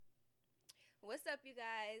What's up, you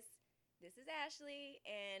guys? This is Ashley,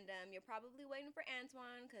 and you're probably waiting for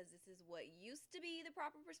Antoine because this is what used to be the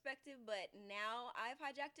proper perspective, but now I've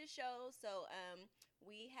hijacked his show. So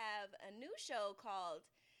we have a new show called,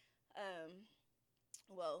 um,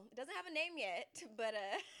 well, it doesn't have a name yet, but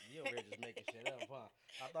You over here just making shit up, huh?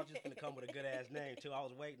 I thought you was gonna come with a good ass name too. I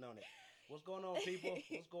was waiting on it. What's going on, people?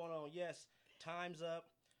 What's going on? Yes, time's up.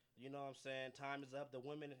 You know what I'm saying? Time is up. The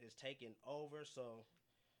women is taking over. So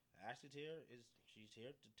Ashley's here. She's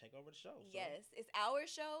here to take over the show? So yes, it's our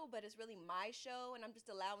show, but it's really my show, and I'm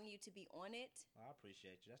just allowing you to be on it I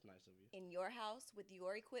appreciate you. That's nice of you. in your house with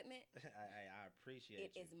your equipment. I It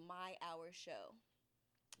appreciate you. is my our show.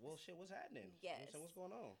 Well, shit, what's happening? Yes. So what's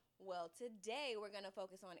going on? Well, today we're going to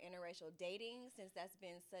focus on interracial dating since that's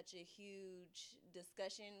been such a huge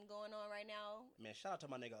discussion going on right now. Man, shout out to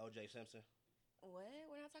my nigga OJ Simpson. What?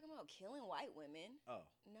 We're not talking about killing white women. Oh,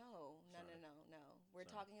 No, no, Sorry. no, no, no. We're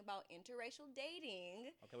Sorry. talking about interracial dating.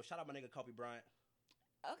 okay. Well, shout out my nigga Kobe Bryant.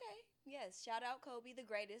 Okay, yes. Shout out Kobe, the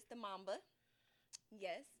greatest, the Mamba.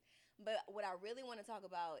 Yes. But what I really want to talk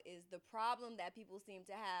about is the problem that people seem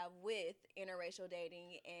to have with interracial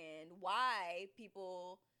dating and why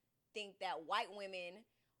people think that white women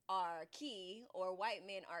are key or white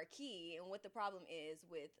men are key and what the problem is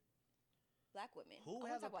with black women. I Who want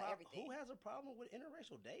to has a talk about problem? everything. Who has a problem with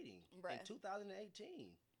interracial dating Bruh. in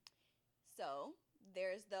 2018? So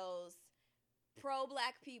there's those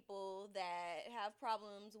pro-black people that have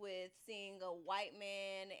problems with seeing a white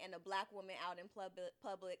man and a black woman out in public.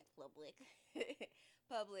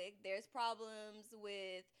 There's problems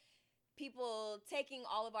with people taking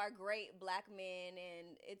all of our great black men,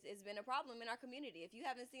 and it's been a problem in our community. If you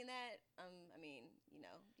haven't seen that, I mean,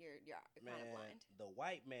 you're kind of blind. The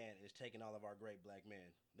white man is taking all of our great black men.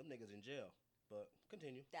 Them niggas in jail. But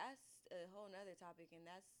continue. That's a whole nother topic, and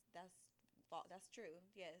that's true.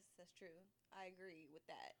 Yes, that's true. I agree with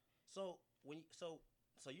that. So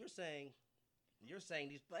you're saying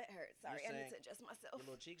these Butt hurts. Sorry, I need to adjust your myself.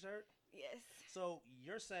 little cheeks hurt. Yes. So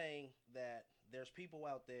you're saying that there's people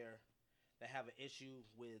out there that have an issue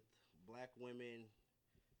with black women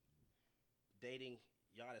dating.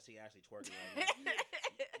 Y'all gotta see Ashley twerking right now.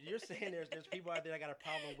 You're saying there's people out there that got a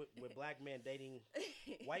problem with black men dating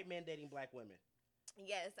white men dating black women.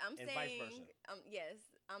 Yes, I'm And saying. vice versa. Yes,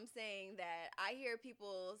 I'm saying that I hear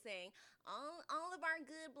people saying all of our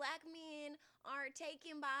good black men are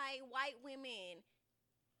taken by white women.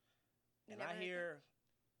 You And never I heard hear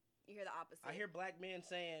that? You hear the opposite. I hear black men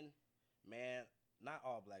saying, "Man, not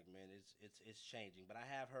all black men. It's changing." But I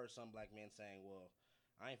have heard some black men saying, "Well,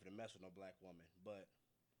 I ain't finna mess with no black woman." But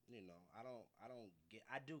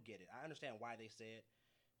I do get it. I understand why they say it.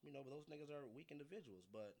 But those niggas are weak individuals.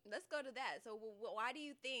 But Let's go to that. So, why do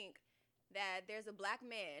you think that there's a black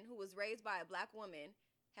man who was raised by a black woman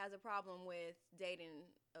has a problem with dating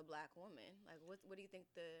a black woman? Like, what do you think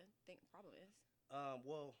the problem is?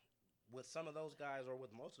 well, with some of those guys or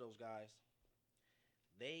with most of those guys,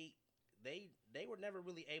 they they were never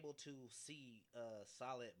really able to see a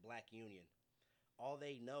solid black union. All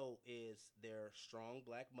they know is their strong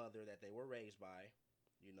black mother that they were raised by,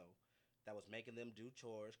 you know, that was making them do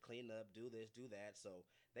chores, clean up, do this, do that. So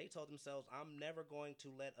they told themselves, I'm never going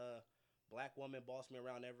to let a black woman boss me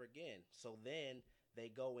around ever again. So then they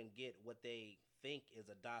go and get what they think is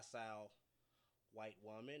a docile white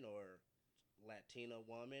woman or Latina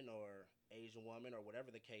woman or Asian woman or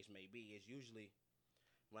whatever the case may be. Is usually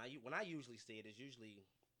when I usually see it is usually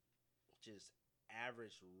just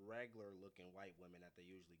average, regular looking white women that they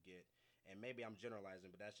usually get. And maybe I'm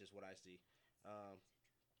generalizing, but that's just what I see. Um,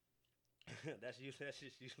 that's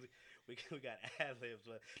just usually we got ad libs,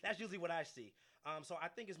 but that's usually what I see. So I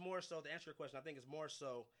think it's more so to answer your question. I think it's more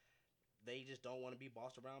so they just don't want to be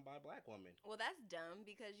bossed around by a black woman. Well, that's dumb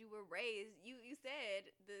because you were raised. You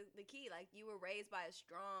said the key, like you were raised by a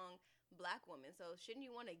strong black woman. So shouldn't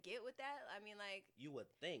you want to get with that? I mean, like You would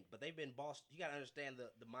think, but they've been bossed. You got to understand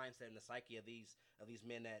the mindset and the psyche of these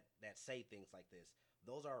men that say things like this.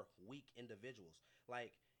 Those are weak individuals.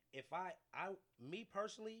 Like if me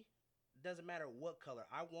personally, doesn't matter what color.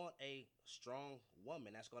 I want a strong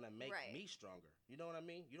woman that's gonna make Right. me stronger. You know what I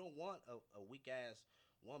mean? You don't want a weak ass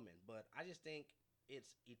woman. But I just think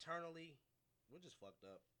it's eternally. We're just fucked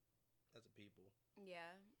up as a people.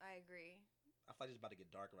 yeah, I agree. I feel like it's about to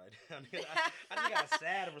get dark right now. I just got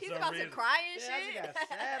sad for He's some about reason. to cry and Yeah, shit. I just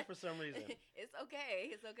got sad for some reason. It's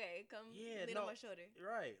okay. It's okay. Come Yeah, lean no, on my shoulder.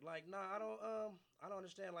 right. Like, nah, I don't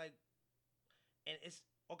understand. Like, and it's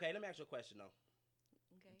okay. Let me ask you a question though.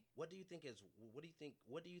 Okay. What do you think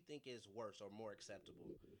is worse or more acceptable?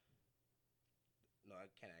 No, I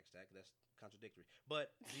can't ask that 'cause that's contradictory.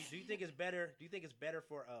 But do you think it's better? Do you think it's better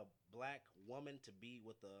for a black woman to be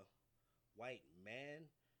with a white man,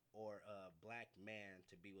 or a black man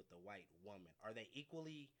to be with a white woman? Are they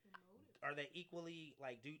equally? Are they equally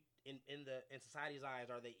like? Do in society's eyes,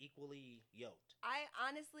 are they equally yoked? I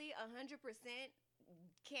honestly 100%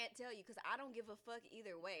 can't tell you because I don't give a fuck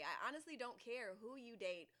either way. I honestly don't care who you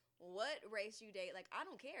date, what race you date. Like, I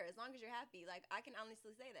don't care as long as you're happy. Like, I can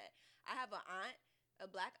honestly say that. I have an aunt, a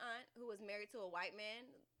black aunt, who was married to a white man.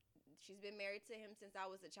 She's been married to him since I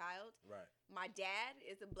was a child. Right. My dad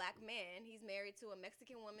is a black man. He's married to a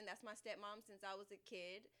Mexican woman. That's my stepmom since I was a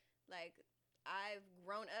kid. Like, I've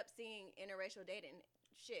grown up seeing interracial dating.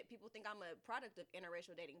 Shit, people think I'm a product of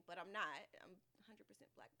interracial dating, but I'm not. I'm 100%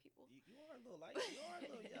 black people. You are a little light. You are a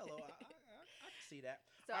little yellow. I can see that.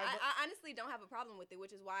 So right, I honestly don't have a problem with it,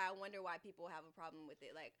 which is why I wonder why people have a problem with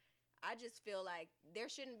it. Like, I just feel like there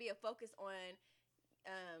shouldn't be a focus on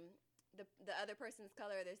the other person's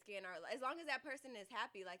color of their skin, or as long as that person is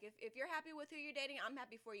happy. Like, if you're happy with who you're dating, I'm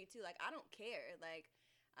happy for you too. Like, I don't care. Like,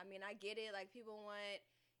 I mean, I get it. Like, people want,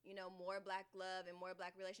 you know, more black love and more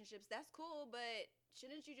black relationships. That's cool, but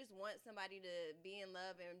shouldn't you just want somebody to be in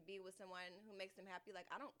love and be with someone who makes them happy? Like,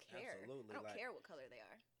 I don't care. Absolutely. I don't care what color they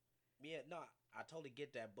are. Yeah, no, I totally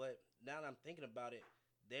get that. But now that I'm thinking about it,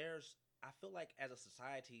 I feel like as a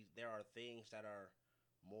society, there are things that are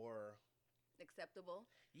more acceptable.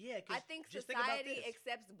 Yeah, I think society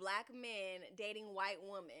accepts black men dating white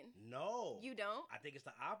women. No, you don't. I think it's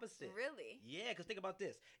the opposite. Really? Yeah, because think about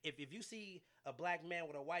this: if you see a black man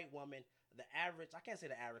with a white woman, the average, I can't say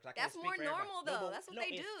the average. That's more normal though. That's what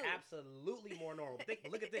they do. It's absolutely more normal.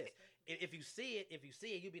 Look at this. If you see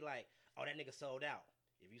it, you'd be like, oh, that nigga sold out.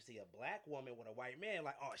 If you see a black woman with a white man,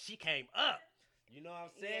 like, oh, she came up. You know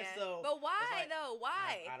what I'm saying? Yeah. So, but why though?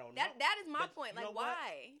 Why? I don't know. That is my point. Like,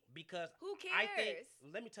 why? Because who cares?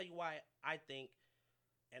 Let me tell you why I think,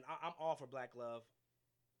 and I'm all for black love.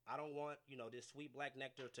 I don't want, you know, this sweet black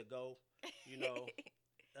nectar to go, you know,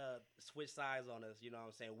 switch sides on us. You know what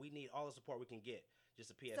I'm saying? We need all the support we can get.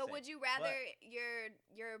 Just a PSA. So would you rather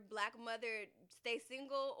your black mother stay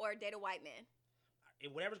single or date a white man?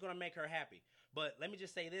 Whatever's gonna make her happy. But let me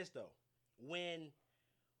just say this though, when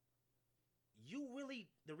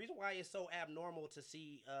the reason why it's so abnormal to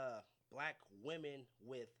see black women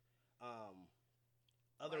with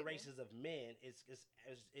other races of men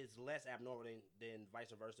is less abnormal than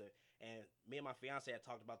vice versa. And me and my fiance had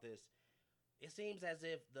talked about this. It seems as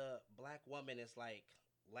if the black woman is like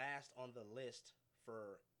last on the list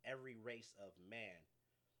for every race of man.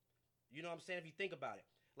 You know what I'm saying? If you think about it,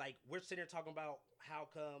 like, we're sitting here talking about how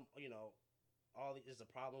come, you know, is a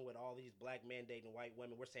problem with all these black men dating white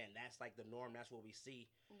women. We're saying that's like the norm. That's what we see.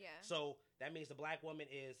 Yeah. So that means the black woman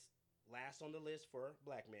is last on the list for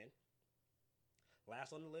black men,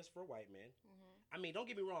 last on the list for white men. Mm-hmm. I mean, don't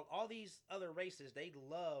get me wrong. All these other races, they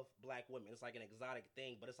love black women. It's like an exotic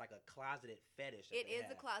thing, but it's like a closeted fetish. It is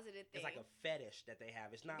a closeted thing. It's like a fetish that they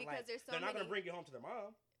have. It's not because like they're not going to bring you home to their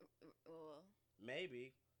mom. Well,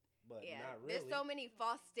 maybe. But yeah, not really. There's so many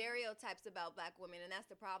false stereotypes about black women, and that's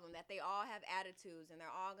the problem, that they all have attitudes, and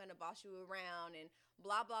they're all going to boss you around, and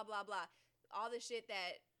blah, blah, blah, blah. All the shit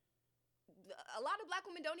that a lot of black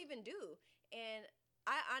women don't even do. And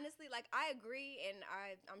I honestly, like, I agree, and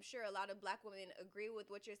I'm sure a lot of black women agree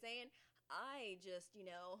with what you're saying. I just, you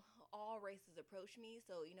know, all races approach me,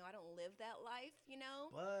 so, you know, I don't live that life, you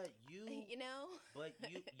know? But you... You know? But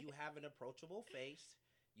you have an approachable face.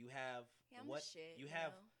 You have... Yeah, you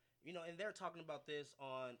have... You know, and they're talking about this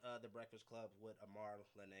on The Breakfast Club with Amar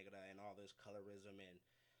La Negra and all this colorism and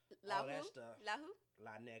all that stuff. La who?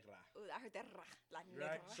 La Negra. Ooh, I heard that. La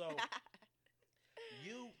Negra. Right? So,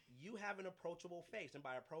 you have an approachable face. And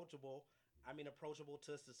by approachable, I mean approachable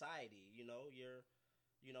to society. You know,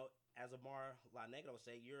 as Amar La Negra would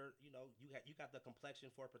say, you got the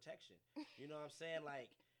complexion for protection. You know what I'm saying?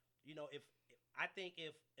 Like, you know, if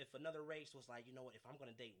another race was like, you know what, if I'm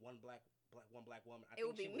going to date one black woman, I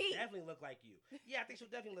think she would definitely look like you. Yeah, I think she'll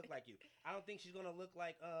definitely look like you. I don't think she's gonna look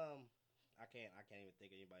like I can't even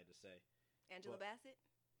think of anybody to say. Angela Bassett.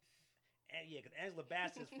 And yeah, because Angela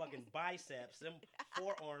Bassett's fucking biceps, them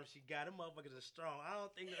forearms she got, them motherfuckers are strong. I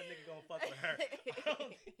don't think that nigga gonna fuck with her.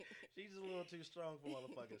 She's a little too strong for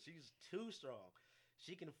motherfuckers. She's too strong.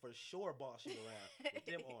 She can for sure boss you around with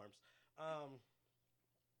them arms.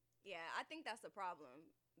 Yeah, I think that's the problem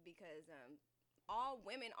because all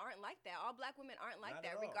women aren't like that. All black women aren't like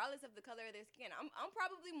that, regardless of the color of their skin. I'm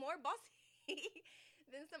probably more bossy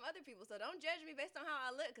than some other people. So don't judge me based on how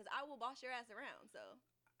I look, because I will boss your ass around. So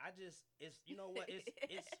it's you know what,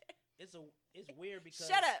 it's weird because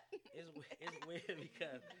shut up. It's weird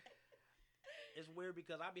because it's weird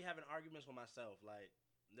because I be having arguments with myself. Like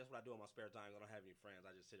that's what I do in my spare time. I don't have any friends.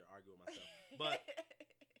 I just sit there and argue with myself. But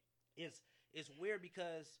it's weird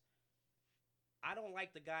because I don't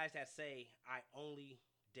like the guys that say I only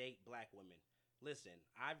date black women. Listen,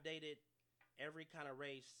 I've dated every kind of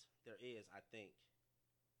race there is. I think,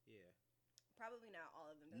 yeah. Probably not all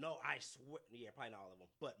of them. No, I swear. Yeah, probably not all of them,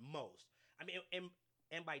 but most. I mean,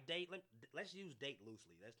 and by date, let's use date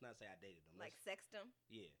loosely. Let's not say I dated them. Like sext them.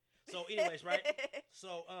 Yeah. So, anyways, right?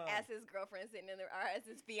 So, as his girlfriend sitting in the, or as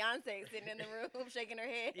his fiance sitting in the room shaking her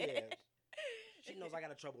head. Yeah. She knows I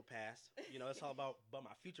got a troubled past. You know, it's all about, but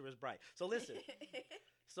my future is bright. So listen.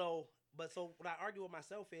 So what I argue with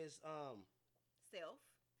myself is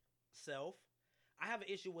self. I have an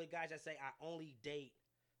issue with guys that say I only date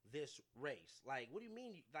this race. Like, what do you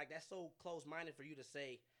mean? Like, that's so close-minded for you to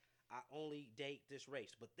say I only date this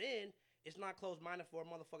race. But then it's not close-minded for a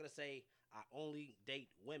motherfucker to say I only date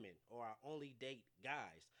women or I only date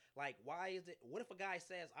guys. Like, why is it? What if a guy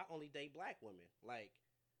says I only date black women? Like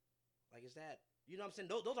is that? You know what I'm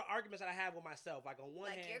saying? Those are arguments that I have with myself. Like, on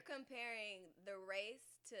one hand, you're comparing the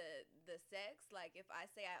race to the sex. Like, if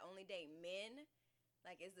I say I only date men,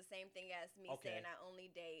 like, it's the same thing as me saying I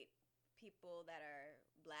only date people that are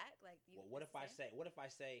black. Like, you. Well, what if I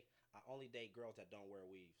say I only date girls that don't wear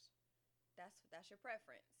weaves? That's your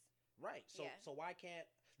preference. Right. So why can't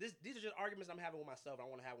these are just arguments I'm having with myself. I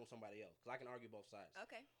want to have with somebody else because I can argue both sides.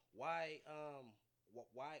 Okay. Why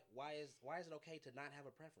is it okay to not have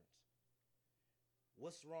a preference?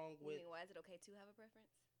 What's wrong with? You mean why is it okay to have a preference?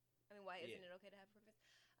 I mean, why isn't it okay to have a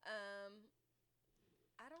preference?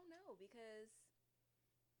 I don't know because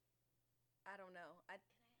I don't know.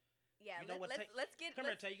 You know let's get. Come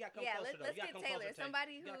here, Tay. You got to come closer. Let's get Taylor. Closer,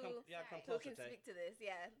 somebody who can speak to this.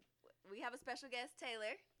 Yeah. We have a special guest,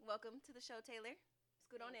 Taylor. Welcome to the show, Taylor.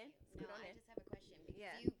 Scoot on in. I just have a question.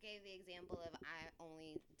 Because you gave the example of I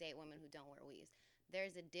only date women who don't wear weaves.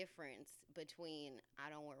 There's a difference between I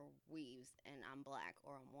don't wear weaves and I'm black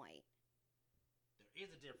or I'm white. There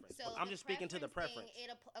is a difference. So I'm just speaking to the preference.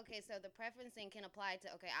 So the preference thing can apply to,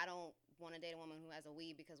 I don't want to date a woman who has a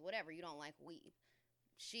weave because whatever, you don't like weave.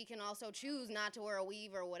 She can also choose not to wear a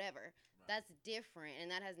weave or whatever. That's different,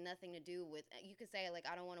 and that has nothing to do with, you could say, like,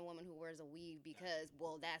 I don't want a woman who wears a weave because,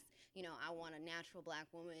 well, that's, I want a natural black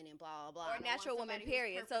woman and blah, blah, blah. Or a natural woman,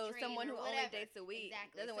 period. So someone who only dates a weave.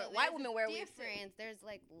 Exactly. White women wear weaves too. There's,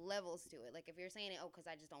 like, levels to it. Like, if you're saying it, because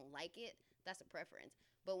I just don't like it, that's a preference.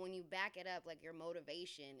 But when you back it up, like, your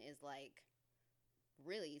motivation is, like,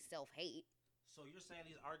 really self-hate. So you're saying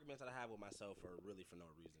these arguments that I have with myself are really for no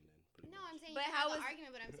reason then? No, I'm saying you have an argument,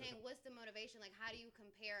 but I'm saying what's the motivation? Like, how do you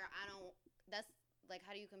compare how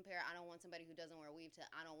do you compare I don't want somebody who doesn't wear a weave to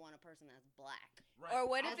I don't want a person that's black? Right. Or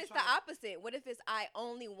what if it's the opposite? What if it's I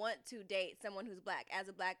only want to date someone who's black? As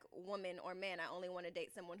a black woman or man, I only want to date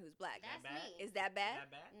someone who's black. That's me. Is that bad?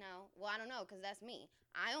 No. Well, I don't know, because that's me.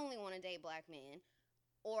 I only want to date black men.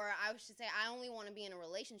 Or I should say I only want to be in a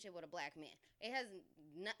relationship with a black man. It has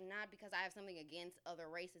not because I have something against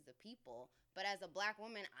other races of people, but as a black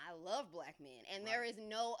woman, I love black men. And there is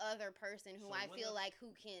no other person who I feel like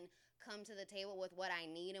who can come to the table with what I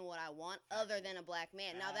need and what I want other than a black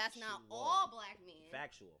man. Now, that's not all black men.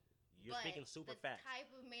 Factual. You're speaking super facts. The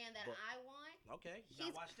type of man that I want. Okay,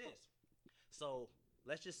 now watch this. So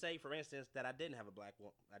let's just say, for instance, that I didn't have a black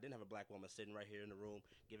woman sitting right here in the room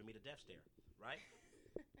giving me the death stare, right?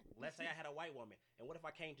 Let's say I had a white woman, and what if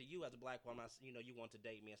I came to you as a black woman? You want to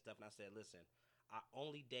date me and stuff, and I said, "Listen, I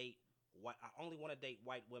only want to date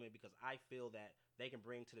white women because I feel that they can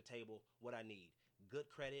bring to the table what I need: good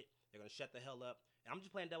credit. They're gonna shut the hell up." And I'm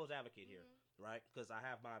just playing devil's advocate here, right? Because I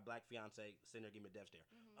have my black fiance sitting there giving me a death stare.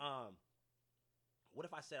 What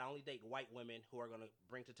if I said I only date white women who are gonna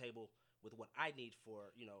bring to the table with what I need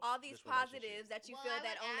for all these positives that you feel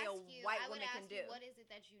that only a white woman can do? What is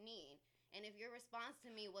it that you need? And if your response to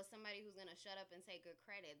me was somebody who's going to shut up and say good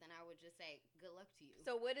credit, then I would just say good luck to you.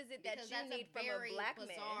 So what is it that you need from a black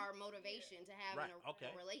man? Because that's a very bizarre motivation to have in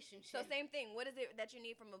a relationship. So same thing. What is it that you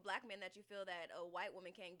need from a black man that you feel that a white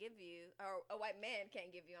woman can't give you, or a white man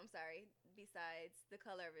can't give you, I'm sorry, besides the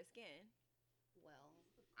color of his skin? Well,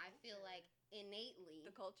 I feel like innately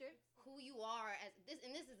the culture, who you are as this,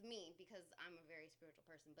 and this is me because I'm a very spiritual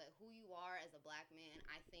person, but who you are as a black man,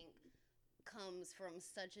 I think comes from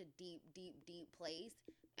such a deep place,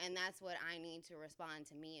 and that's what I need to respond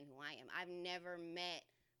to me and who I am. I've never met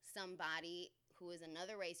somebody who is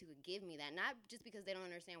another race who could give me that, not just because they don't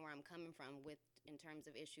understand where I'm coming from in terms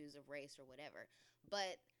of issues of race or whatever,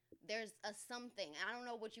 but there's a something. I don't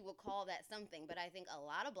know what you would call that something, but I think a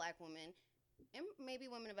lot of black women and maybe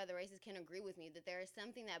women of other races can agree with me that there is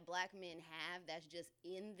something that black men have that's just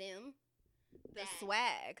in them The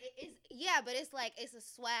swag. But it's like it's a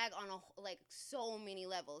swag on like so many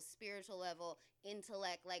levels, spiritual level,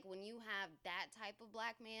 intellect. Like when you have that type of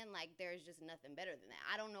black man, like there's just nothing better than that.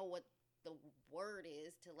 I don't know what the word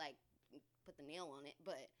is to like put the nail on it,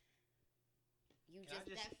 but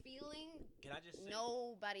that feeling. Can I just say,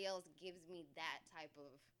 nobody else gives me that type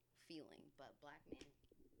of feeling but black men.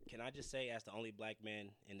 Can I just say, as the only black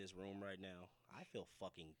man in this room right now, I feel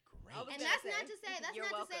fucking great. And that's not to say that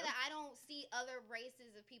I don't see other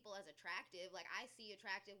races of people as attractive. Like I see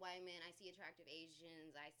attractive white men, I see attractive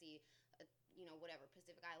Asians, I see, whatever,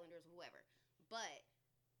 Pacific Islanders, whoever. But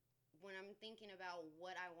when I'm thinking about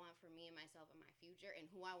what I want for me and myself in my future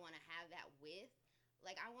and who I want to have that with,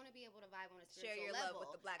 like I want to be able to vibe on a spiritual Share your level, love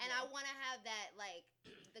with the black and man. I want to have that like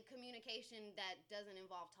the communication that doesn't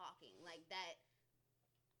involve talking, like that.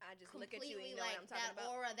 I just look at you and you know what I'm talking about.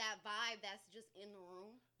 That aura, that vibe that's just in the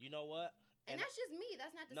room. You know what? And that's just me.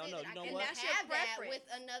 That's not to say that I can that's have that with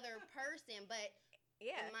another person. But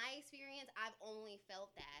in my experience, I've only felt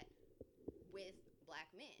that with black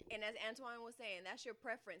men. And as Antoine was saying, that's your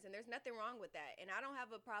preference. And there's nothing wrong with that. And I don't have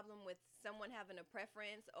a problem with someone having a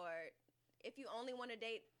preference, or if you only want to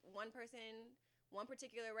date one person, one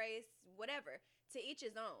particular race, whatever. To each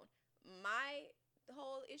his own. My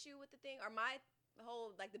whole issue with the thing, or my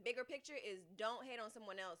whole, like, the bigger picture is don't hate on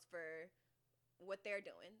someone else for what they're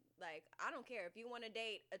doing. Like, I don't care if you want to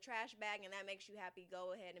date a trash bag and that makes you happy,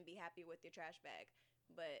 go ahead and be happy with your trash bag,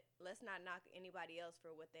 but let's not knock anybody else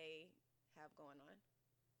for what they have going on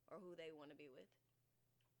or who they want to be with.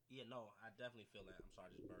 Yeah, no, I definitely feel that. I'm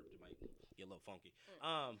sorry, I just burped. It might get a little funky.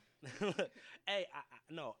 Hey,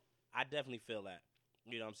 I definitely feel that.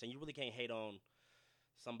 You know what I'm saying? You really can't hate on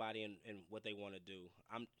somebody and what they want to do.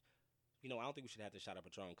 I don't think we should have to shot up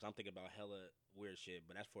Patron because I'm thinking about hella weird shit,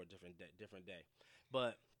 but that's for a different day.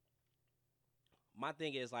 But my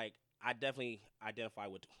thing is, like, I definitely identify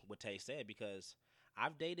with what Tay said because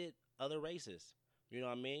I've dated other races. You know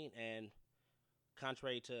what I mean? And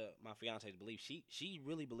contrary to my fiance's belief, she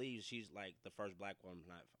really believes she's like the first black woman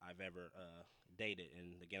I've ever dated,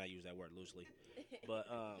 and again I use that word loosely.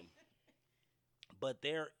 But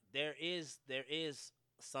there is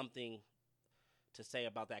something to say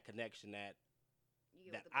about that connection that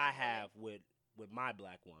I have with my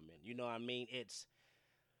black woman. You know what I mean? It's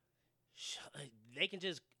they can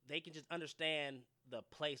just understand the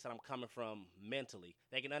place that I'm coming from mentally.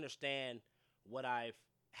 They can understand what I've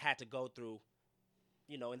had to go through,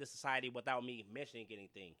 in this society without me mentioning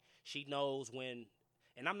anything. She knows when,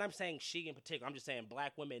 and I'm not saying she in particular, I'm just saying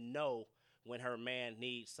black women know when her man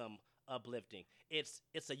needs some uplifting. It's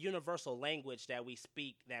a universal language that we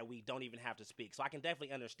speak that we don't even have to speak. So I can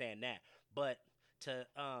definitely understand that. But to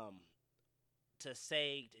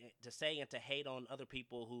say and to hate on other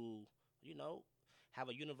people who, have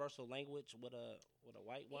a universal language with a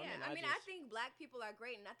white woman. Yeah, I think black people are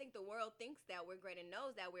great, and I think the world thinks that we're great and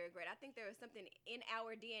knows that we're great. I think there is something in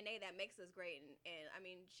our DNA that makes us great, and I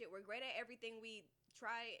mean, shit, we're great at everything we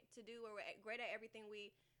try to do, or we're great at everything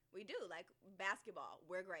we do. Like basketball,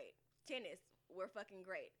 we're great. Tennis, we're fucking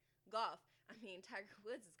great. Golf, I mean, Tiger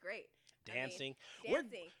Woods is great. Dancing. I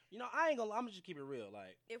ain't gonna. I'm gonna just keep it real.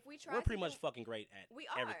 Like, if we try, we're pretty much fucking great at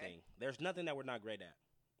everything. There's nothing that we're not great at.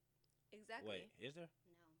 Exactly. Wait, is there?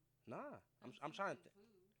 No. Nah. I'm trying to.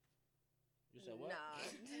 You said what?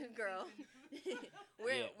 Nah, girl.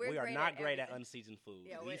 we are not great at unseasoned food.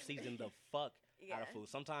 Yeah, we season the fuck yeah. out of food.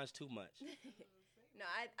 Sometimes too much. No,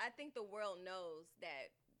 I think the world knows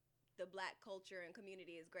that the black culture and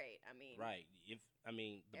community is great. I mean, right.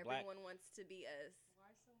 Everyone wants to be us.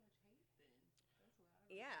 Why so much hate then? That's what I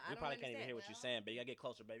don't Yeah, know. I we don't probably understand. can't even hear what you're saying, but you gotta get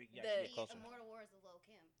closer, baby. You The gotta get closer. Immortal words of Lil'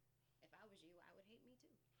 Kim. If I was you, I would hate me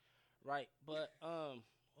too. Right, but what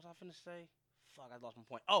was I finna say? Fuck, I lost my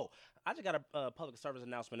point. Oh, I just got a public service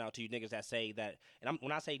announcement out to you niggas that say that, and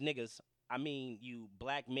when I say niggas, I mean you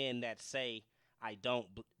black men that say I don't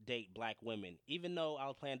date black women. Even though I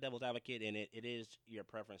was playing devil's advocate and it is your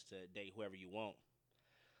preference to date whoever you want.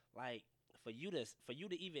 Like, for you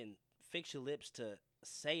to even fix your lips to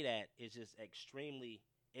say that is just extremely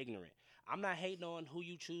ignorant. I'm not hating on who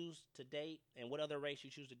you choose to date and what other race you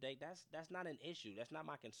choose to date. That's not an issue. That's not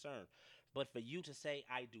my concern. But for you to say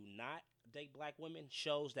I do not date black women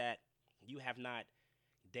shows that you have not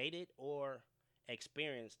dated or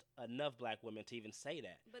experienced enough black women to even say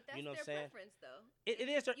that. But that's you know their what I'm saying? preference,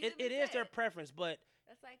 though. It is their preference, but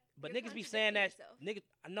that's like. But you're niggas be saying that yourself. niggas.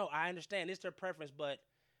 No, I understand it's their preference, but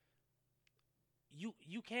you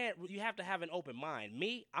can't. You have to have an open mind.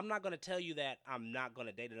 Me, I'm not gonna tell you that I'm not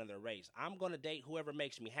gonna date another race. I'm gonna date whoever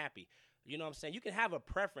makes me happy. You know what I'm saying? You can have a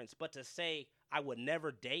preference, but to say I would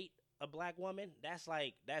never date a black woman, that's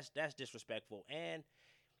like that's disrespectful. And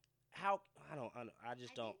how I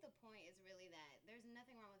just don't. think the point is really that there's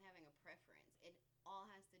nothing wrong with having a preference. It all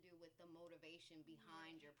has to do with the motivation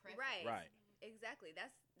behind your preference. Right. Right. Exactly.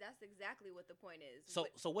 That's exactly what the point is. So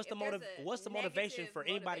what's the if there's a what's the motivation negative for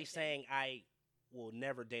anybody motivation- saying I will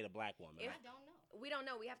never date a black woman? If- I don't know. We don't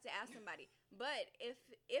know. We have to ask somebody. But if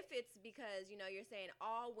it's because you're saying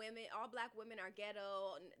all black women are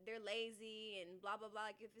ghetto, and they're lazy, and blah blah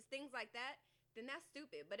blah. Like if it's things like that, then that's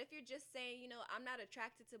stupid. But if you're just saying, I'm not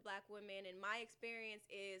attracted to black women, and my experience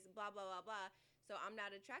is blah blah blah blah, so I'm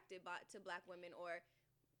not attracted to black women, or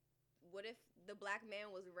what if the black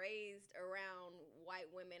man was raised around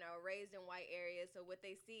white women or raised in white areas, so what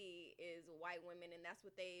they see is white women, and that's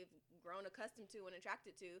what they've grown accustomed to and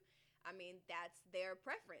attracted to. I mean, that's their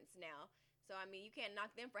preference now. So, I mean, you can't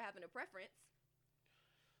knock them for having a preference.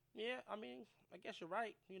 Yeah, I mean, I guess you're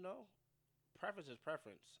right. Preference is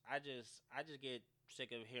preference. I just get sick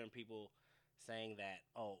of hearing people saying that.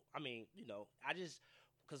 Oh, I mean,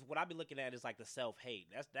 because what I be looking at is like the self-hate.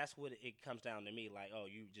 That's what it comes down to me. Like, oh,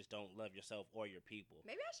 you just don't love yourself or your people.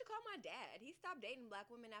 Maybe I should call my dad. He stopped dating black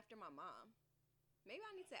women after my mom. Maybe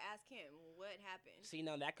I need to ask him what happened. See,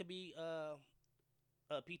 now that could be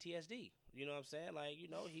PTSD. You know what I'm saying? Like, he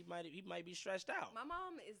might be stressed out. My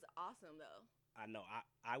mom is awesome though. I know.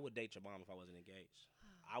 I would date your mom if I wasn't engaged.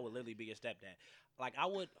 I would literally be your stepdad. Like I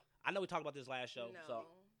would. I know we talked about this last show, No. so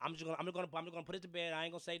I'm just gonna put it to bed. I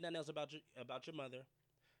ain't gonna say nothing else about your mother.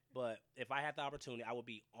 But if I had the opportunity, I would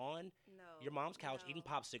be on your mom's couch eating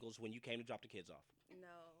popsicles when you came to drop the kids off. No.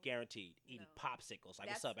 Guaranteed, eating popsicles. Like,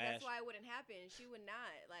 what's up, Ash? That's why it wouldn't happen. She would not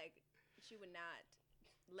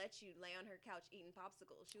let you lay on her couch eating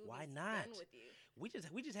popsicles. She would Why be not? done with you.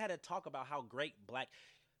 We just had to talk about how great black.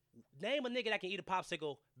 Name a nigga that can eat a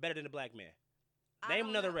popsicle better than a black man. Name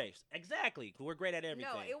another race. Exactly. We're great at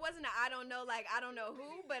everything. No, it wasn't I don't know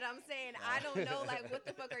who, but I'm saying I don't know, like, what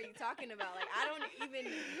the fuck are you talking about? Like, I don't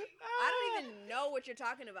even know what you're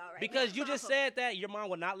talking about right now. Because you just said that your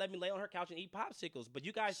mom would not let me lay on her couch and eat popsicles. But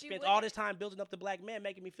you guys spent all this time building up the black man,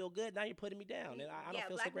 making me feel good. Now you're putting me down. And I don't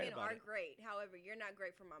feel so great about it. Yeah, black men are great. However, you're not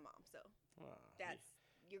great for my mom. So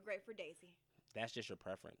you're great for Daisy. That's just your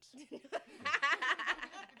preference.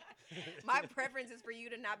 My preference is for you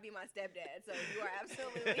to not be my stepdad. So you are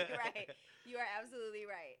absolutely right. You are absolutely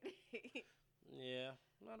right. Yeah,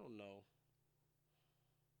 I don't know.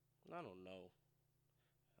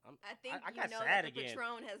 I think I got sad that the again.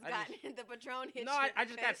 Patron has gotten the Patron hit. No, I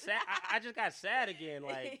just got sad. I just got sad again.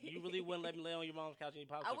 Like, you really wouldn't let me lay on your mom's couch and eat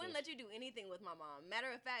popsicles. I wouldn't let you do anything with my mom. Matter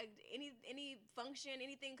of fact, any function,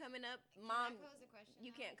 anything coming up, Mom, Can I pose a question you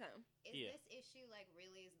now? can't come. Is this issue like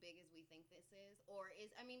really as big as we think this is, or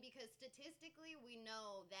because statistically we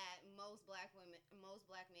know that most black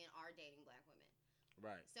men are dating black women.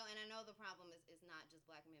 Right. So, and I know the problem is not just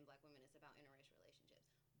black men, black women. It's about interracial relationships.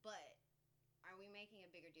 But are we making a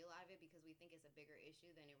bigger deal out of it because we think it's a bigger issue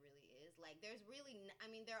than it really is? Like, there's really,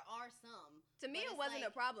 there are some. To me, it wasn't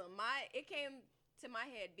a problem. It came to my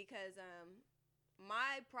head because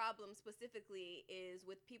my problem specifically is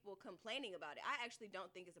with people complaining about it. I actually don't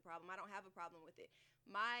think it's a problem. I don't have a problem with it.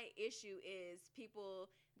 My issue is people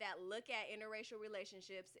that look at interracial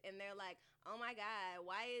relationships and they're like, oh my God,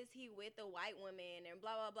 why is he with a white woman and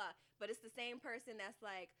blah, blah, blah. But it's the same person that's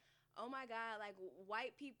like, oh my God, like,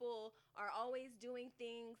 white people are always doing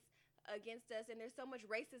things against us and there's so much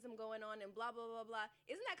racism going on and blah, blah, blah, blah.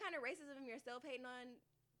 Isn't that kind of racism yourself hating on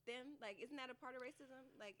them? Like, isn't that a part of racism?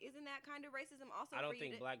 Like, isn't that kind of racism also? I don't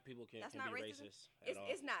think black people can be racist at all.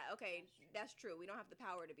 It's not. Okay, that's true. We don't have the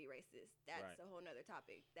power to be racist. That's a whole nother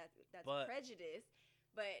topic. That's prejudice.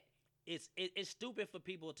 But it's stupid for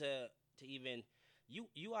people to even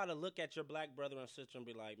you ought to look at your black brother and sister and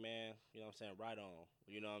be like, man, you know what I'm saying, right on.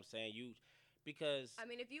 You know what I'm saying? Because I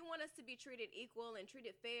mean, if you want us to be treated equal and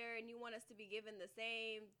treated fair and you want us to be given the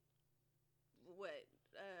same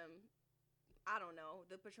I don't know,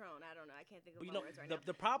 the Patron. I don't know. I can't think of words right now.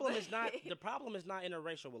 The problem is not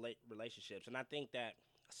interracial relationships, and I think that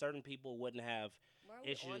certain people wouldn't have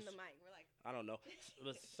issues. On the mic, we're like, I don't know.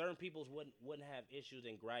 Certain people wouldn't have issues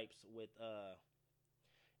and gripes with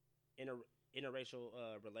interracial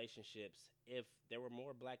relationships if there were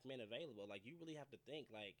more black men available. Like, you really have to think,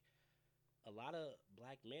 like, a lot of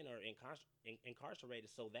black men are incarcerated,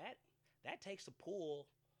 so that takes a pull.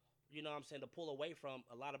 You know what I'm saying, to pull away from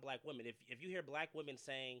a lot of black women. If you hear black women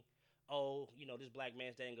saying, oh, this black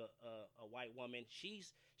man's dating a white woman, she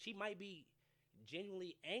might be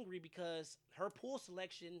genuinely angry because her pool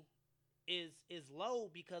selection is low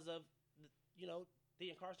because of the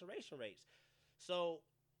incarceration rates. So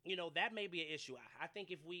that may be an issue. I think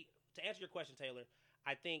to answer your question, Taylor,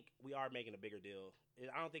 I think we are making a bigger deal.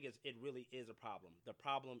 I don't think it really is a problem. The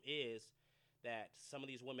problem is that some of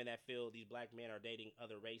these women that feel these black men are dating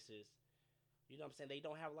other races, you know what I'm saying? They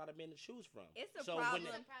don't have a lot of men to choose from. It's a It's problem.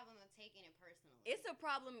 a problem of taking it personally. It's a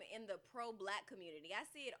problem in the pro-black community. I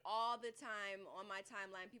see it all the time on my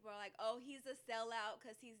timeline. People are like, "Oh, he's a sellout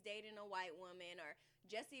because he's dating a white woman," or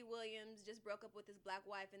Jesse Williams just broke up with his black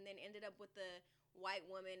wife and then ended up with the white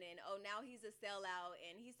woman, and oh, now he's a sellout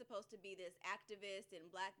and he's supposed to be this activist and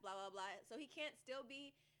black blah blah blah. So he can't still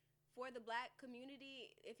be for the black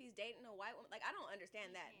community if he's dating a white woman. Like, I don't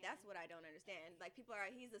understand that. That's what I don't understand. Like, people are,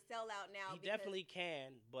 he's a sellout now. He definitely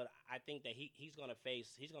can, but I think that he's gonna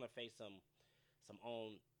face some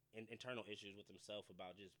own internal issues with himself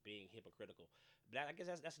about just being hypocritical. But I guess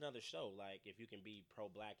that's another show. Like, if you can be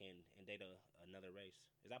pro-black and date another race,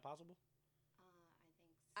 is that possible? I think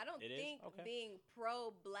so. I don't think being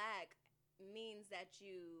pro-black means that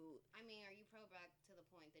you. I mean, are you pro-black to the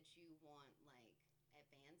point that you want like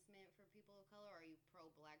advancement for people of color, or are you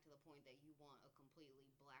pro-black to the point that you want a completely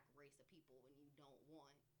black race of people and you don't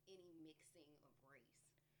want any mixing of race?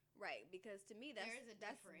 Right, because to me that's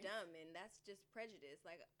difference. dumb and that's just prejudice.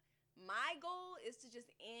 Like, my goal is to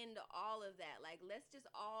just end all of that. Like, let's just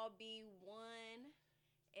all be one,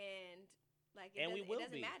 and like it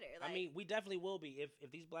doesn't matter. Like, I mean, we definitely will be if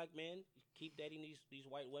these black men keep dating these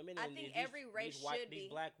white women. I and think these, every race these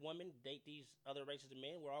black women date these other races of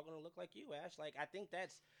men. We're all gonna look like you, Ash. Like, I think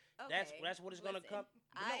that's what it's gonna come.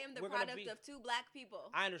 I am the product of two black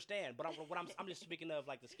people. I understand, but I'm just speaking of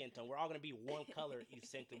like the skin tone. We're all gonna be one color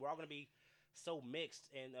essentially. We're all gonna be so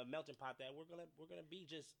mixed and a melting pot that we're gonna be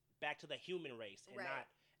just back to the human race and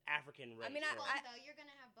not African race. I mean, though you're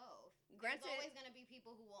gonna have both. Granted, there's always gonna be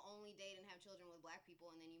people who will only date and have children with black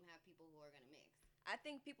people, and then you have people who are gonna mix. I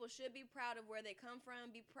think people should be proud of where they come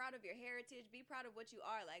from, be proud of your heritage, be proud of what you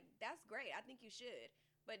are. Like, that's great. I think you should.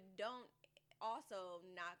 But don't also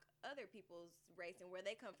knock other people's race and where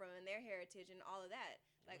they come from and their heritage and all of that.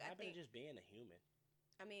 Like, I think just being a human.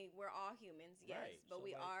 I mean, we're all humans, yes, right. but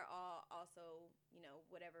we are all also, you know,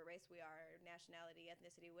 whatever race we are, nationality,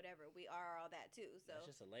 ethnicity, whatever. We are all that too. So that's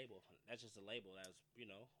just a label. That's just a label. That's, you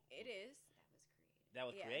know. It is. That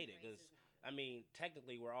was created because I mean,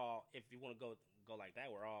 technically, we're all. If you want to go like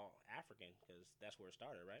that, we're all African because that's where it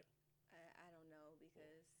started, right? I don't know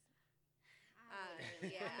because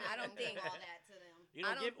I don't think all that to them.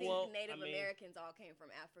 I don't think Native Americans all came from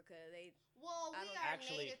Africa. We are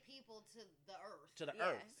native people to the earth. To the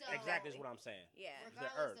earth, so, exactly is what I'm saying. Yeah, the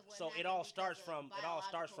earth. So it all starts from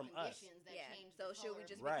us. Yeah. So should we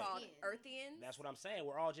just be called Earthians? That's what I'm saying.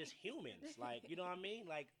 We're all just humans. Like, you know what I mean?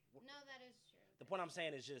 Like, no, that is true. The point I'm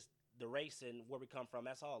saying is just the race and where we come from.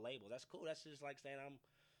 That's all labels. That's cool. That's just like saying I'm,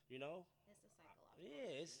 you know. It's a psychological.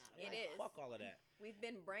 Yeah, it is. Fuck all of that. We've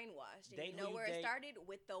been brainwashed. And you know where it started?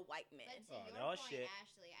 With the white men. But to your point,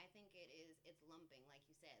 Ashley, I think it's lumping, like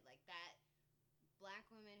you said. Like that, black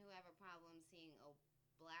women who have a problem seeing a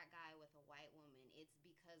black guy with a white woman, it's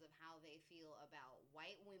because of how they feel about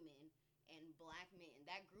white women and black men,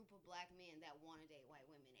 that group of black men that want to date white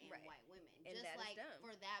women and white women. And just like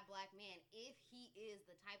for that black man, if he is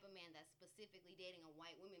the type of man that's specifically dating a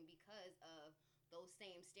white woman because of those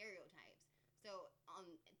same stereotypes. So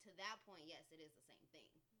to that point, yes, it is the same thing.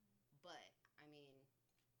 But I mean,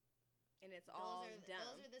 and it's all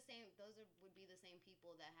dumb. Would be the same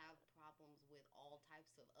people that have problems with all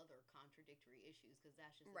types of other contradictory issues because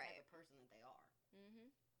that's just the type of person that they are. Mm-hmm.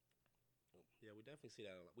 Yeah, we definitely see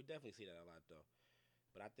that a lot. We definitely see that a lot, though.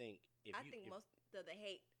 But I think most of the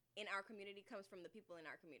hate in our community comes from the people in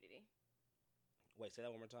our community. Wait, say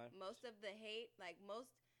that one more time. Most of the hate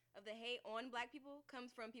on black people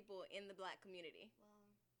comes from people in the black community. Well,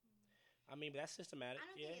 I mean, but that's systematic. I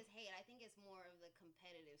don't think it's hate. I think it's more of the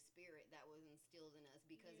competitive spirit that was instilled in us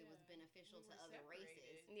because it was beneficial to other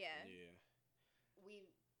races. Yeah.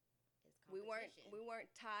 We weren't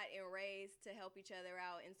taught and raised to help each other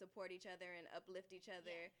out and support each other and uplift each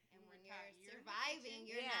other. Yeah. And when you're surviving,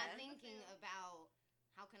 you're not thinking about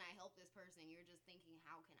how can I help this person. You're just thinking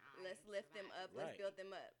how can I let's lift them up. Let's build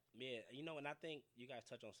them up. Yeah, you know, and I think you guys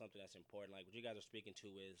touch on something that's important. Like what you guys are speaking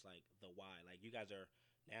to is like the why. Like you guys are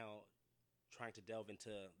now trying to delve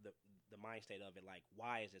into the mind state of it. Like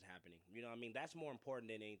why is it happening? You know what I mean? That's more important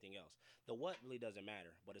than anything else. The what really doesn't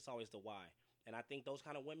matter, but it's always the why. And I think those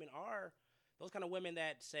kind of women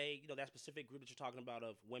that say, you know, that specific group that you're talking about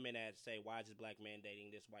of women that say, why is this black man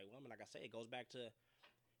dating this white woman? Like I say, it goes back to,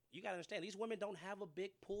 you got to understand, these women don't have a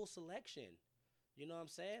big pool selection. You know what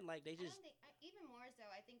I'm saying? Like they just. Even more so,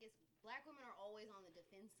 I think it's black women are always on the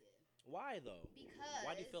defensive. Why though? Because.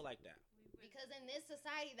 Why do you feel like that? We Because in this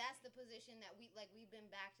society, that's the position that we've been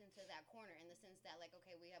backed into that corner in the sense that, like,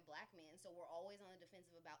 okay, we have black men, so we're always on the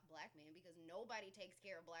defensive about black men because nobody takes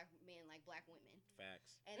care of black men like black women.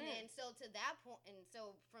 Facts. And then, so to that point, and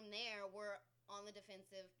so from there, we're on the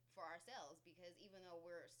defensive for ourselves because even though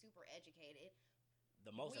we're super educated, the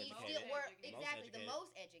most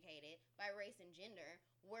educated by race and gender,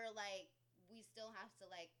 we're like, we still have to,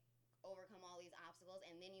 like, overcome all these obstacles.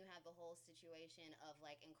 And then you have the whole situation of,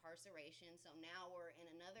 like, incarceration. So now we're in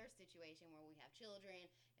another situation where we have children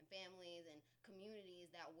and families and communities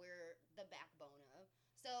that we're the backbone of.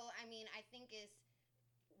 So, I mean, I think it's,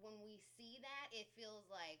 when we see that, it feels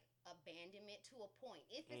like abandonment to a point.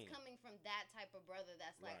 If it's coming from that type of brother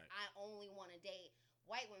that's like, I only want to date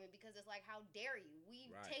white women, because it's like, how dare you?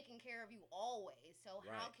 We've taken care of you always. So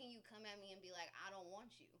how can you come at me and be like, I don't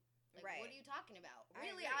want you? Like, what are you talking about?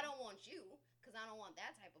 Really, I don't want you, because I don't want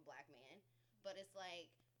that type of black man. But it's like,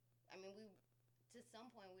 I mean, to some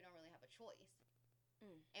point, we don't really have a choice.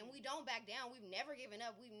 And we don't back down. We've never given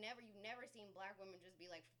up. You've never seen black women just be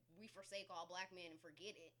like, we forsake all black men and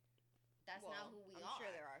forget it. That's not who we are. I'm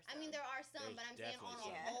sure there are some. I mean, there are some, but I'm saying on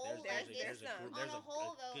a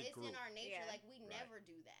whole, it's in our nature. Yeah. Like, we never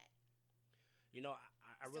do that. You know,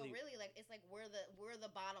 I really... So really, like, it's like we're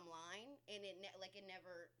the bottom line, and it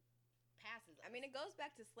never passes us. I mean, it goes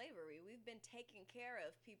back to slavery. We've been taking care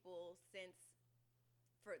of people since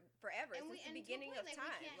forever, since the beginning of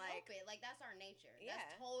time. We can't help it. Like, that's our nature. Yeah.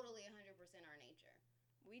 That's totally 100% our nature.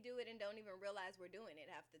 We do it and don't even realize we're doing it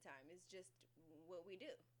half the time. It's just what we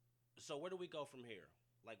do. So where do we go from here?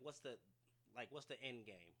 Like, what's the end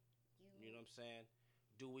game? You know what I'm saying?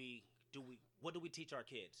 What do we teach our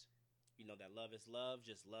kids? You know, that love is love.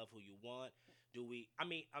 Just love who you want.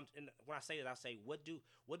 When I say that, I say, what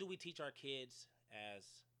do we teach our kids as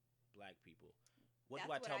black people? What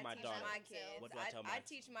do I tell my daughter? What do I tell my kids? I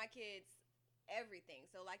teach my kids everything.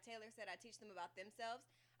 So like Taylor said, I teach them about themselves.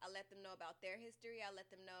 I let them know about their history. I let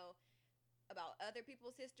them know about other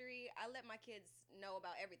people's history. I let my kids know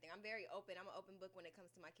about everything. I'm very open. I'm an open book when it comes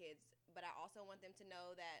to my kids. But I also want them to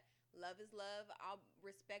know that love is love. I'll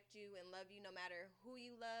respect you and love you no matter who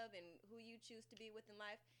you love and who you choose to be with in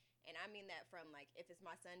life. And I mean that from, like, if it's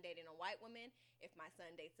my son dating a white woman, if my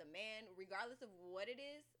son dates a man, regardless of what it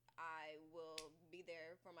is, I will be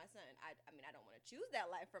there for my son. I mean, I don't want to choose that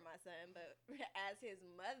life for my son, but as his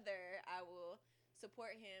mother, I will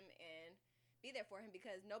support him and be there for him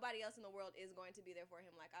because nobody else in the world is going to be there for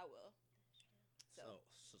him like I will.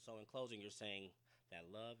 So in closing, you're saying that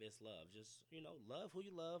love is love. Just, you know, love who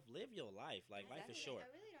you love. Live your life. Like, life is short.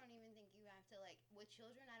 I really don't even think you have to, like, with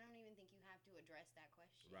children, I don't even think you have to address that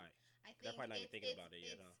question. Right. I think they're probably not even thinking about it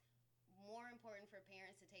yet, huh? More important for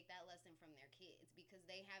parents to take that lesson from their kids because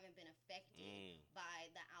they haven't been affected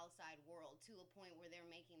by the outside world to a point where they're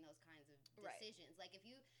making those kinds of decisions. Like,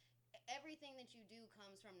 everything that you do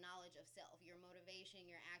comes from knowledge of self, your motivation,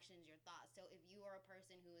 your actions, your thoughts. So if you are a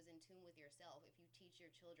person who is in tune with yourself, if you teach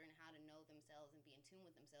your children how to know themselves and be in tune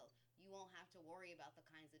with themselves, you won't have to worry about the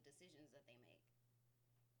kinds of decisions that they make.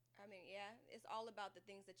 I mean, yeah, it's all about the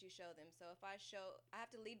things that you show them. So I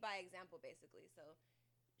have to lead by example, basically. So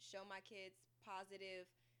show my kids positive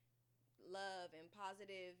love and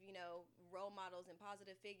positive, you know, role models and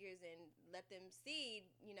positive figures and let them see,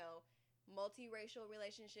 you know, multiracial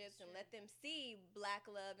relationships and let them see black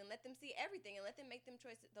love and let them see everything and let them make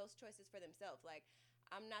those choices for themselves. Like,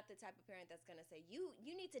 I'm not the type of parent that's going to say, you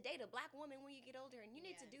need to date a black woman when you get older and you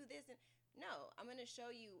need to do this. And no, I'm going to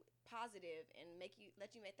show you positive and let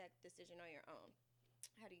you make that decision on your own.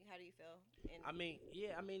 How do you feel?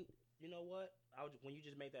 You know what? When you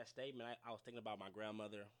just made that statement, I was thinking about my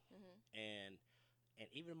grandmother and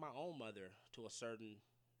even my own mother to a certain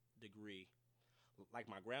degree. Like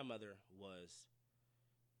my grandmother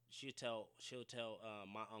she'll tell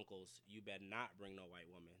my uncles, you better not bring no white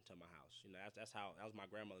woman to my house. You know, that was my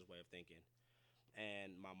grandmother's way of thinking.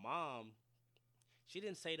 And my mom, she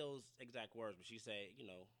didn't say those exact words, but she said, you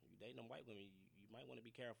know, you dating them white women, you might want to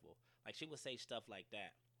be careful. Like, she would say stuff like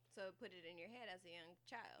that. So put it in your head as a young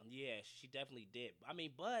child. Yeah, she definitely did. I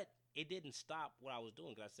mean, but it didn't stop what I was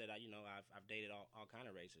doing because I said, I've dated all kind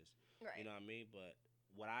of races. Right. You know what I mean? But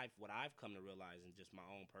what I've come to realize in just my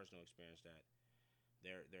own personal experience that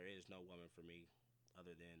there is no woman for me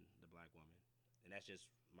other than the black woman, and that's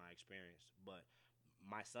just my experience. But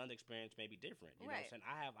my son's experience may be different. You know what I'm saying?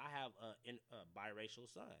 I have a biracial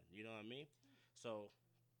son. You know what I mean? So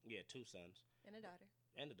yeah, 2 sons and a daughter.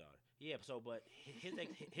 Yeah. So, but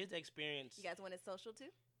his experience. You guys want it social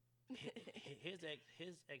too? his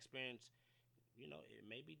experience, you know, it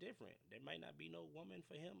may be different. There might not be no woman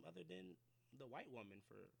for him other than the white woman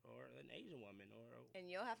or an Asian woman or and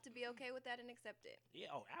you'll have to be okay with that and accept it.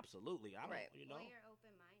 Yeah. Oh, absolutely. I don't. Right. You know. Well, you're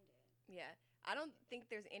open minded. Yeah. I don't think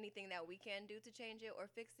there's anything that we can do to change it or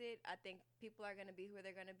fix it. I think people are going to be who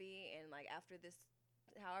they're going to be. And, like, after this,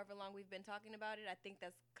 however long we've been talking about it, I think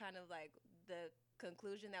that's kind of, like, the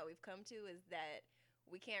conclusion that we've come to is that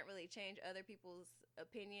we can't really change other people's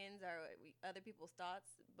opinions or other people's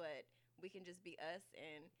thoughts, but we can just be us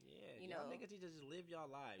and, Yeah. you Y'all know. niggas need to just live y'all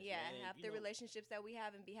lives. Yeah, man. have You the know, relationships that we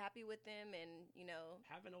have and be happy with them and, you know.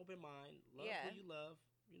 Have an open mind. Love Yeah. who you love.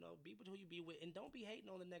 You know, be with who you be with. And don't be hating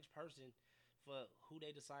on the next person for who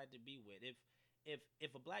they decide to be with.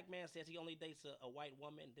 If a black man says he only dates a white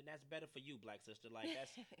woman, then that's better for you, black sister. Like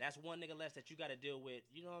that's one nigga less that you got to deal with.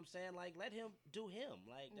 You know what I'm saying? Like let him do him.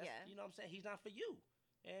 Like that's, Yeah. you know what I'm saying? He's not for you.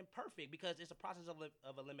 And perfect because it's a process of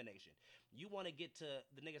elimination. You want to get to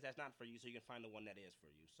the niggas that's not for you so you can find the one that is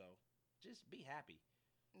for you. So just be happy.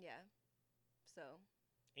 Yeah. So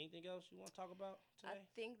anything else you want to talk about I today?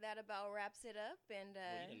 think that about wraps it up. And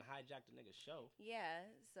Well, you didn't hijack the nigga's show. yeah,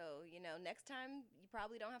 so you know, next time you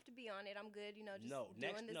probably don't have to be on it. I'm good. You know, just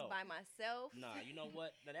doing this no. by myself. Nah, you know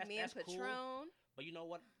what? Now, that's Me and that's cool. Patron. But you know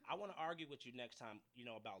what? I want to argue with you next time. You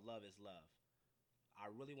know about love is love. I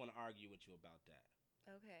really want to argue with you about that.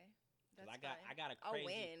 Okay, 'Cause that's I fine. got a I'll crazy.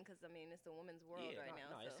 win because I mean it's a woman's world right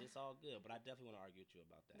now. No, So it's all good. But I definitely want to argue with you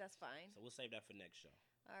about that. that's fine. So we'll save that for next show.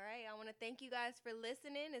 All right, I want to thank you guys for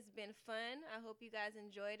listening. It's been fun. I hope you guys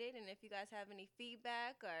enjoyed it. And if you guys have any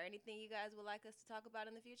feedback or anything you guys would like us to talk about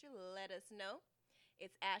in the future, let us know.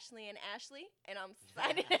 It's Ashley and Ashley, and I'm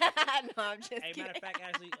signing. No, I'm just Hey, kidding. matter of fact,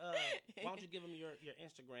 Ashley, why don't you give them your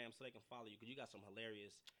Instagram so they can follow you? Because you got some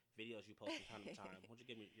hilarious videos you post from time to time. Why don't you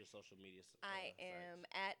give me your social media I am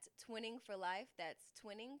at Twinning for Life. That's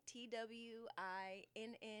Twinning,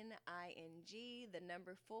 TWINNING, the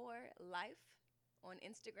number 4, life on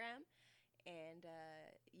Instagram. And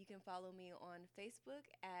you can follow me on Facebook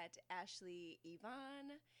at Ashley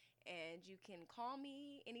Yvonne. And you can call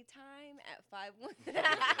me anytime at 51.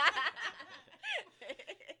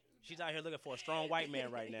 She's out here looking for a strong white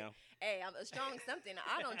man right now. Hey, I'm a strong something.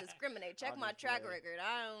 I don't discriminate. Check I'm my just track playing. record.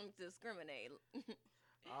 I don't discriminate.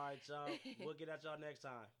 All right, y'all. We'll get at y'all next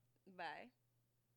time. Bye.